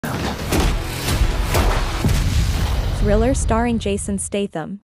thriller starring Jason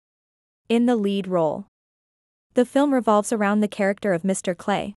Statham in the lead role. The film revolves around the character of Mr.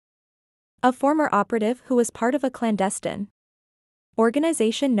 Clay, a former operative who was part of a clandestine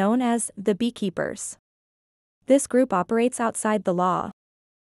organization known as the Beekeepers. This group operates outside the law,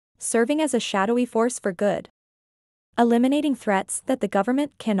 serving as a shadowy force for good, eliminating threats that the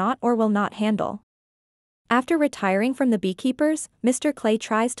government cannot or will not handle. After retiring from the Beekeepers, Mr. Clay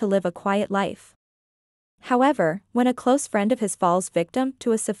tries to live a quiet life. However, when a close friend of his falls victim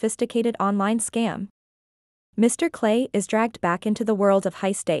to a sophisticated online scam, Mr. Clay is dragged back into the world of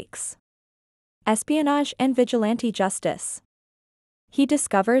high-stakes espionage and vigilante justice. He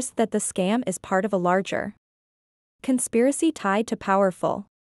discovers that the scam is part of a larger conspiracy tied to powerful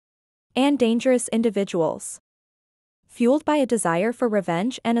and dangerous individuals, fueled by a desire for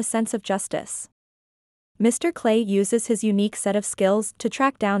revenge and a sense of justice. Mr. Clay uses his unique set of skills to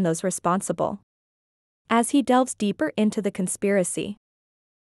track down those responsible. As he delves deeper into the conspiracy,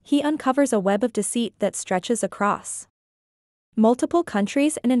 he uncovers a web of deceit that stretches across multiple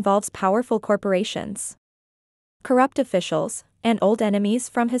countries and involves powerful corporations, corrupt officials, and old enemies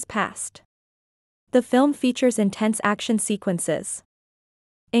from his past. The film features intense action sequences,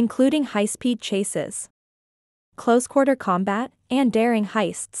 including high-speed chases, close-quarter combat, and daring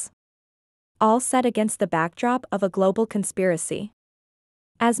heists, all set against the backdrop of a global conspiracy.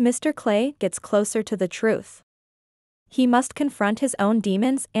 As Mr. Clay gets closer to the truth, he must confront his own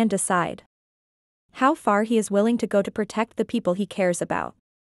demons and decide how far he is willing to go to protect the people he cares about.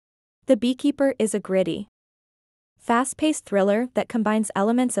 The Beekeeper is a gritty, fast-paced thriller that combines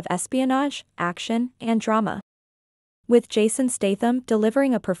elements of espionage, action, and drama, with Jason Statham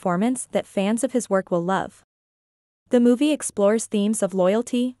delivering a performance that fans of his work will love. The movie explores themes of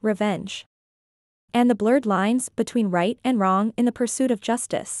loyalty, revenge, and the blurred lines between right and wrong in the pursuit of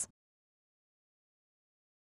justice.